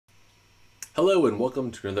Hello and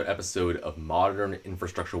welcome to another episode of Modern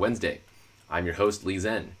Infrastructure Wednesday. I'm your host, Lee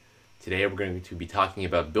Zen. Today we're going to be talking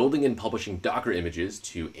about building and publishing Docker images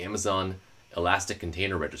to Amazon Elastic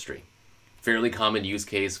Container Registry. Fairly common use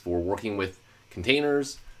case for working with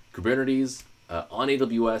containers, Kubernetes, on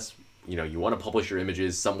AWS. You want to publish your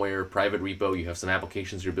images somewhere, private repo, you have some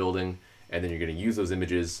applications you're building, and then you're going to use those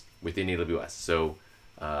images within AWS. So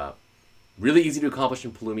really easy to accomplish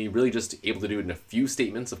in Pulumi, really just able to do it in a few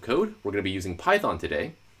statements of code. We're going to be using Python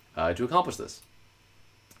today to accomplish this.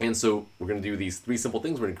 And so we're going to do these three simple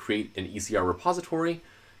things. We're going to create an Ecr repository,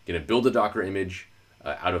 going to build a Docker image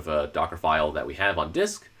out of a Docker file that we have on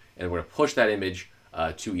disk, and we're going to push that image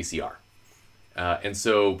to Ecr. And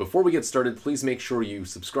so before we get started, please make sure you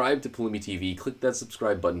subscribe to Pulumi TV. Click that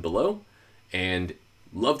subscribe button below, and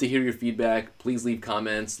love to hear your feedback. Please leave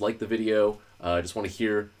comments, like the video. I just want to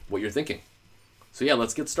hear what you're thinking. So yeah,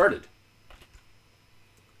 let's get started.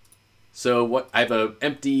 So I have an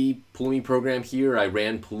empty Pulumi program here. I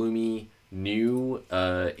ran Pulumi new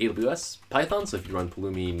AWS Python. So if you run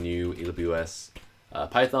Pulumi new AWS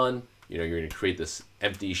Python, you're going to create this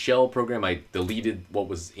empty shell program. I deleted what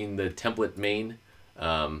was in the template main,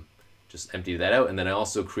 just emptied that out. And then I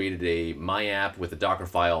also created a my app with a Docker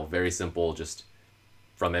file, very simple, just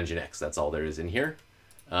from Nginx. That's all there is in here.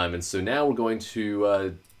 And so now we're going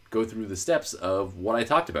to go through the steps of what I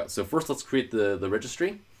talked about. So first, let's create the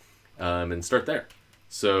registry and start there.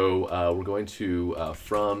 So we're going to,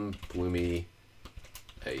 from Pulumi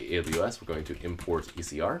AWS, we're going to import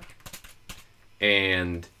ECR.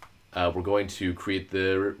 And we're going to create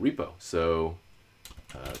the repo. So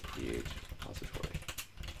create repository.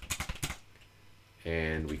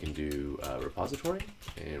 And we can do repository,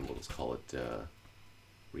 and we'll just call it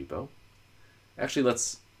repo. Actually,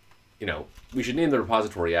 we should name the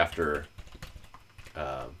repository after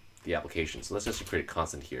the application. So let's just create a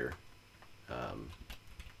constant here.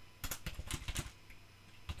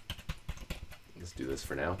 Let's do this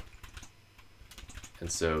for now.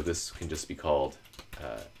 And so this can just be called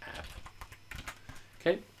app.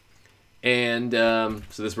 Okay. And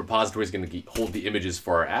so this repository is going to hold the images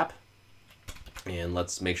for our app. And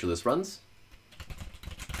let's make sure this runs.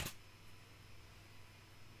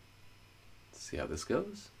 Let's see how this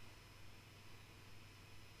goes.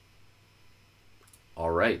 All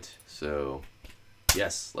right, so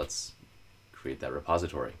yes, let's create that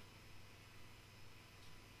repository.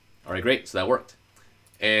 All right, great, so that worked.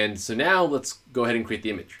 And so now let's go ahead and create the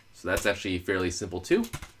image. So that's actually fairly simple too.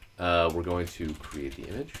 We're going to create the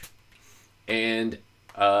image. And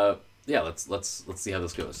yeah, let's see how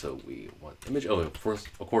this goes. So we want image. Oh,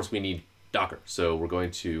 of course we need Docker. So we're going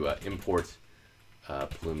to import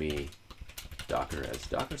Pulumi Docker as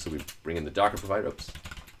Docker. So we bring in the Docker provider. Oops.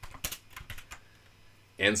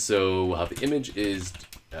 And so the image is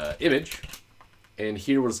image. And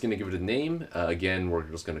here we're just going to give it a name. Again, we're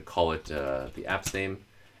just going to call it the app's name.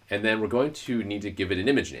 And then we're going to need to give it an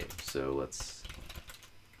image name. So let's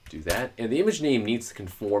do that. And the image name needs to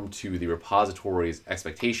conform to the repository's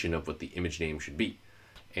expectation of what the image name should be.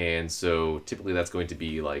 And so typically that's going to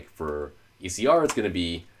be like for ECR, it's going to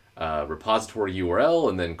be repository URL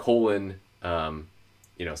and then colon,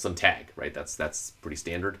 some tag, right? That's pretty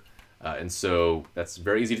standard. And so that's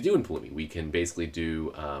very easy to do in Pulumi. We can basically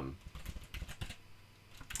do,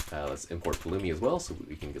 let's import Pulumi as well so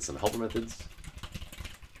we can get some helper methods.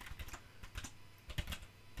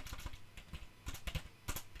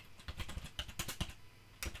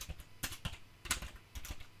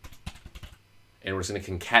 And we're just going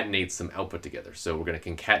to concatenate some output together. So we're going to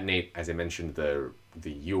concatenate, as I mentioned, the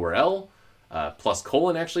URL plus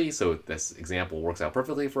colon actually. So this example works out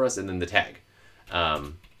perfectly for us, and then the tag.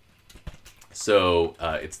 So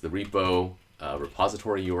it's the repo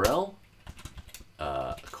repository URL,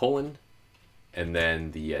 colon, and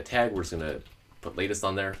then the tag, we're just going to put latest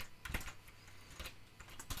on there.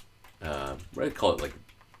 We're going to call it like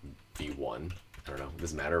v1. I don't know, it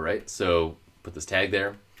doesn't matter, right? So put this tag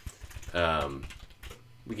there.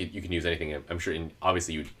 You can use anything. I'm sure,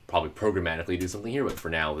 obviously you'd probably programmatically do something here, but for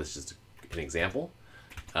now, this is just an example.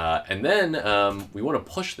 And then we want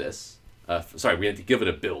to push this. Sorry, we have to give it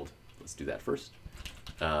a build. Let's do that first.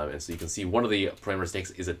 And so you can see one of the parameters takes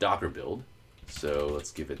is a Docker build. So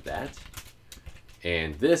let's give it that.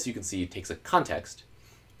 And this, you can see, takes a context.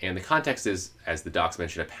 And the context is, as the docs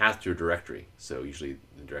mentioned, a path to a directory. So usually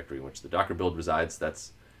the directory in which the Docker build resides.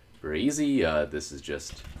 That's very easy. This is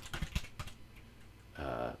just,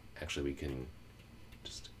 actually we can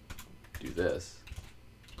just do this.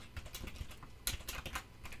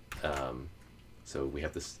 So we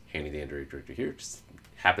have this handy dandy directory here, just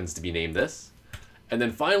happens to be named this. And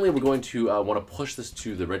then finally, we're going to want to push this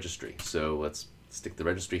to the registry. So let's stick the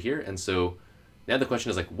registry here. And so now the question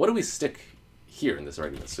is like, what do we stick here in this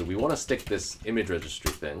argument? So we want to stick this image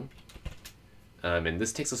registry thing. And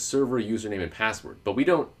this takes a server username and password. But we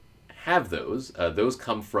don't have those. Those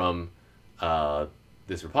come from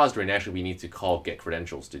this repository. And actually, we need to call get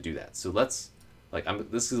credentials to do that. So let's,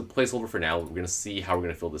 this is a placeholder for now. We're going to see how we're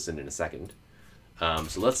going to fill this in a second.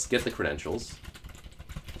 So let's get the credentials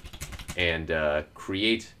and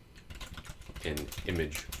create an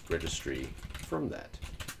image registry from that.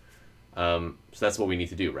 So that's what we need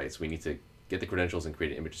to do, right? So we need to get the credentials and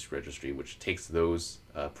create an image registry, which takes those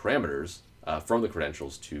parameters from the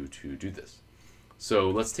credentials to do this.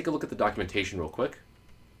 So let's take a look at the documentation real quick.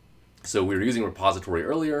 So we were using repository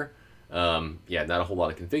earlier. Yeah, not a whole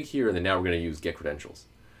lot of config here. And then now we're going to use get credentials.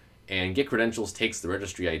 And get credentials takes the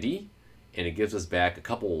registry ID, and it gives us back a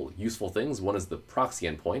couple useful things. One is the proxy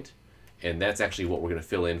endpoint. And that's actually what we're going to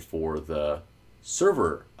fill in for the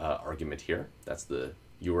server argument here. That's the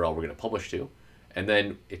URL we're going to publish to. And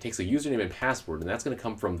then it takes a username and password, and that's going to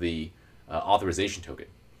come from the authorization token.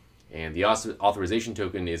 And the authorization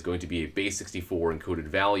token is going to be a base64 encoded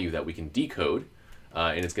value that we can decode,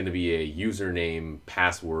 and it's going to be a username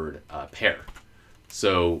password pair.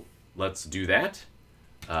 So let's do that.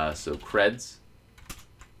 So creds,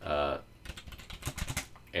 and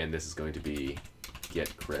this is going to be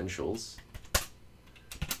get credentials.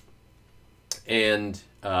 And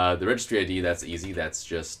the registry ID, that's easy. That's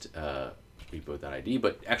just repo.id.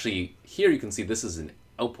 But actually, here you can see this is an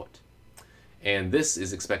output. And this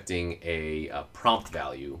is expecting a prompt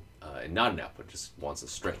value and not an output, just wants a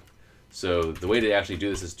string. So the way to actually do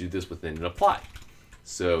this is do this within an apply.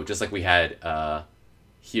 So just like we had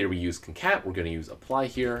here, we use concat, we're going to use apply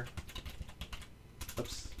here.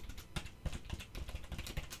 Oops.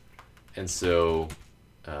 And so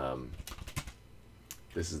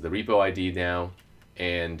this is the repo ID now,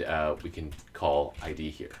 and we can call ID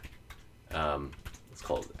here. Let's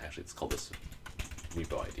call this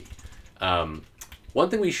repo ID. One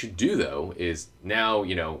thing we should do though is now,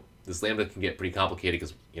 this Lambda can get pretty complicated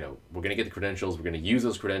because, we're going to get the credentials, we're going to use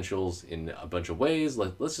those credentials in a bunch of ways.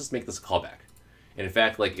 Let's just make this a callback. And in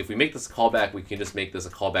fact, if we make this a callback, we can just make this a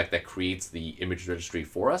callback that creates the image registry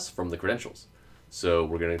for us from the credentials. So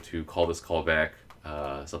we're going to call this callback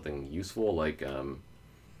something useful like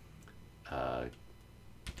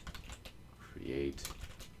create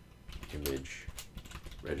image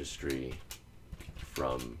registry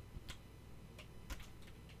from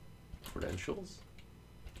credentials.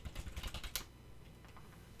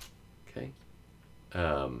 Okay.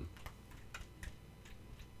 All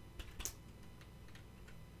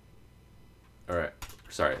right.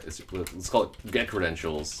 Sorry. Let's call it get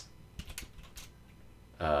credentials.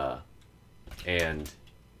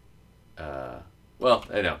 Well,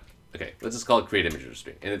 I know. Okay, let's just call it create image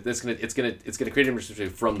registry, and it's gonna create image registry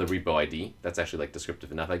from the repo ID. That's actually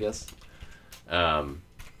descriptive enough, I guess. So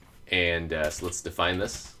let's define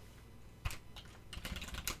this.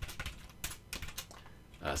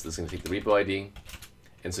 So this is gonna take the repo ID,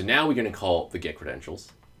 and so now we're gonna call the get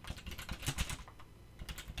credentials.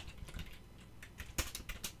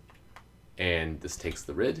 And this takes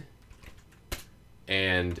the rid.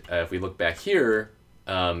 And if we look back here,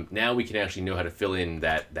 now we can actually know how to fill in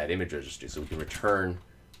that image registry. So we can return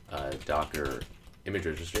Docker image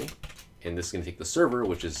registry. And this is going to take the server,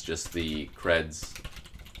 which is just the creds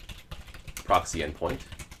proxy endpoint.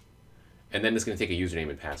 And then it's going to take a username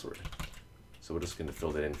and password. So we're just going to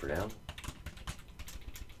fill that in for now.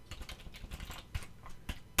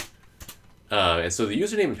 And so the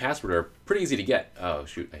username and password are pretty easy to get. Oh,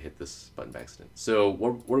 shoot, I hit this button by accident. So what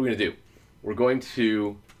are we going to do? We're going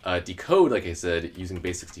to decode, like I said, using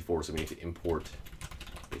base64. So we need to import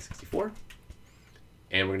base64.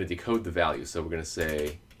 And we're going to decode the value. So we're going to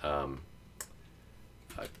say auth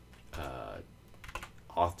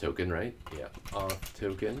token, right? Yeah, auth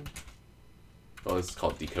token. Well, this is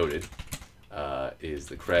called decoded. Is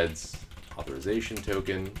the creds authorization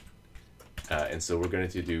token. And so we're going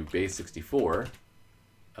to do base64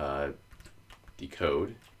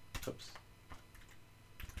 decode. Oops.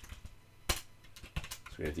 So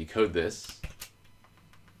we're going to decode this.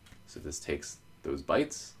 So this takes those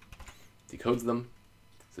bytes, decodes them.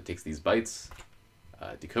 So it takes these bytes,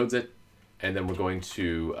 decodes it, and then we're going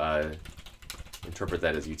to interpret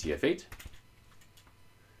that as UTF-8.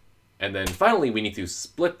 And then finally, we need to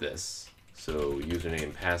split this. So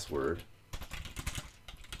username, password,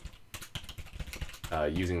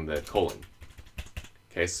 using the colon.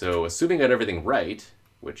 Okay, so assuming I got everything right,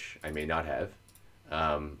 which I may not have,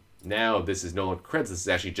 now this is no longer creds, this is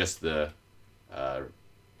actually just the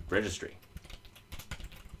registry.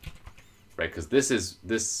 right?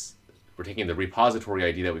 Because we're taking the repository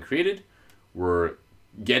ID that we created, we're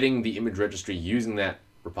getting the image registry using that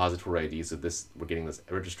repository ID. So we're getting this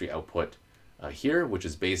registry output here, which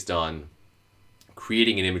is based on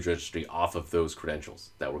creating an image registry off of those credentials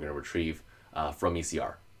that we're going to retrieve from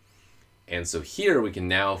ECR. And so here we can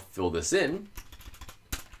now fill this in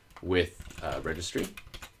with registry,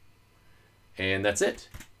 and that's it.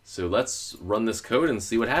 So let's run this code and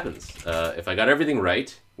see what happens. If I got everything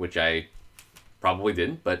right, which I probably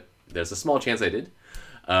didn't, but there's a small chance I did,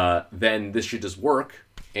 then this should just work,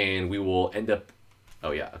 and we will end up,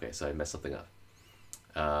 oh yeah, okay, so I messed something up.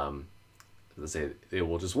 Let's say it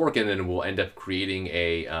will just work, and then we'll end up creating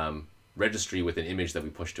a registry with an image that we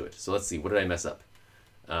push to it. So let's see, what did I mess up?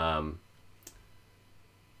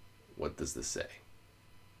 What does this say?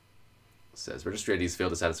 It says registry IDs fail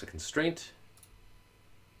to satisfy constraint.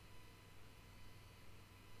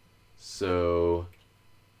 So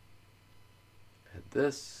add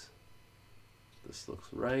this. This looks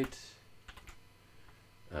right.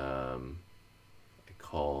 I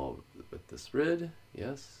call with this rid,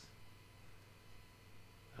 yes.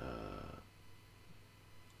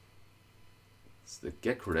 The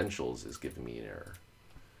get credentials is giving me an error.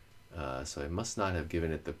 So I must not have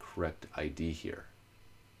given it the correct ID here.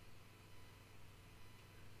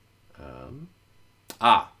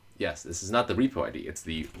 Yes, this is not the repo ID, it's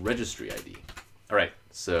the registry ID. All right,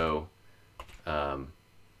 so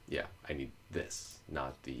yeah, I need this,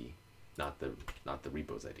 not the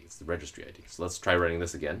repo's ID. It's the registry ID. So let's try running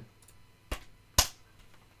this again.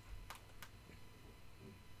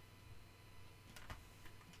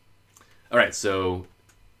 All right, so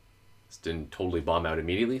this didn't totally bomb out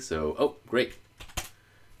immediately. So, oh, great.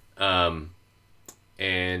 And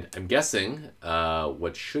I'm guessing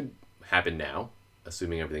what should happen now,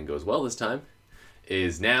 assuming everything goes well this time,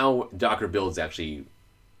 is now Docker build's actually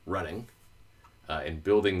running and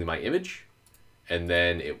building my image, and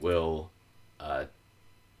then it will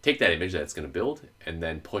take that image that it's going to build and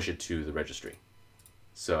then push it to the registry.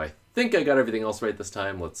 So I think I got everything else right this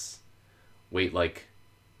time. Let's wait like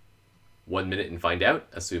 1 minute and find out,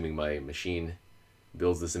 assuming my machine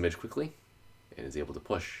builds this image quickly and is able to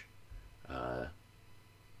push the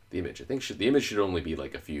image. I think the image should only be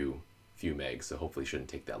like a few megs, so hopefully it shouldn't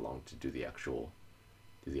take that long to do the actual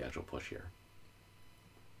push here.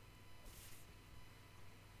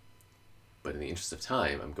 But in the interest of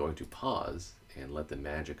time, I'm going to pause and let the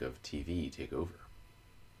magic of TV take over.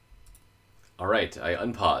 All right, I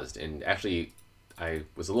unpaused, and actually I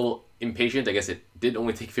was a little impatient. I guess it did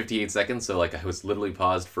only take 58 seconds, so like I was literally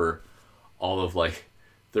paused for all of like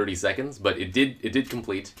 30 seconds, but it did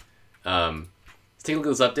complete. Let's take a look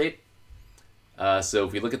at this update. So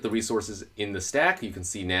if we look at the resources in the stack, you can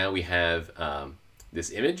see now we have this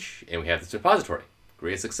image and we have this repository.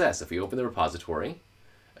 Great success. If we open the repository,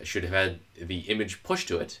 I should have had the image pushed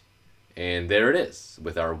to it, and there it is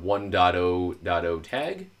with our 1.0.0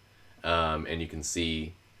 tag, and you can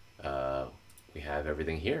see we have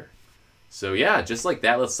everything here. So yeah, just like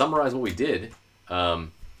that, let's summarize what we did.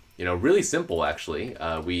 Really simple actually.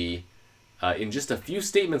 We in just a few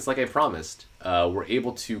statements, like I promised, we're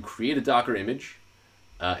able to create a Docker image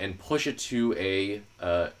and push it to a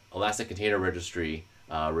Elastic Container Registry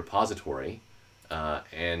repository.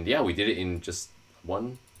 And yeah, we did it in just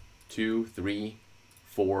 1, 2, 3,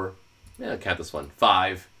 4, count this one,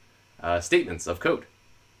 5 statements of code.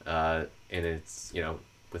 And it's,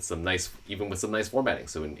 with some nice formatting.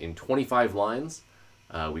 So in 25 lines,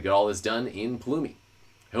 we got all this done in Pulumi.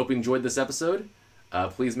 I hope you enjoyed this episode.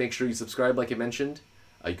 Please make sure you subscribe like I mentioned.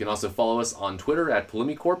 You can also follow us on Twitter at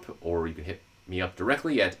Pulumi Corp, or you can hit me up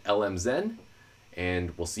directly at LMZen.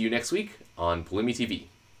 And we'll see you next week on Pulumi TV.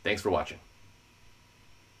 Thanks for watching.